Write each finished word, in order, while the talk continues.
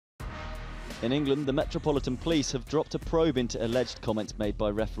In England, the Metropolitan Police have dropped a probe into alleged comments made by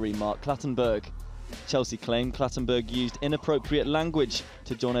referee Mark Clattenburg. Chelsea claimed Clattenburg used inappropriate language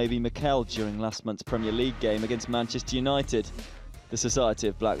to Jon Obi Mikel during last month's Premier League game against Manchester United. The Society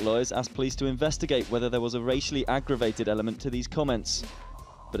of Black Lawyers asked police to investigate whether there was a racially aggravated element to these comments.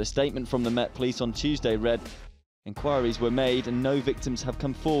 But a statement from the Met Police on Tuesday read, "Inquiries were made and no victims have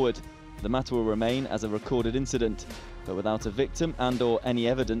come forward. The matter will remain as a recorded incident, but without a victim and/or any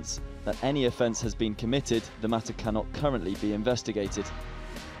evidence that any offence has been committed, the matter cannot currently be investigated."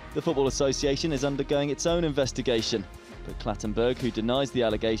 The Football Association is undergoing its own investigation, but Clattenburg, who denies the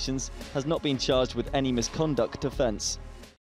allegations, has not been charged with any misconduct offence.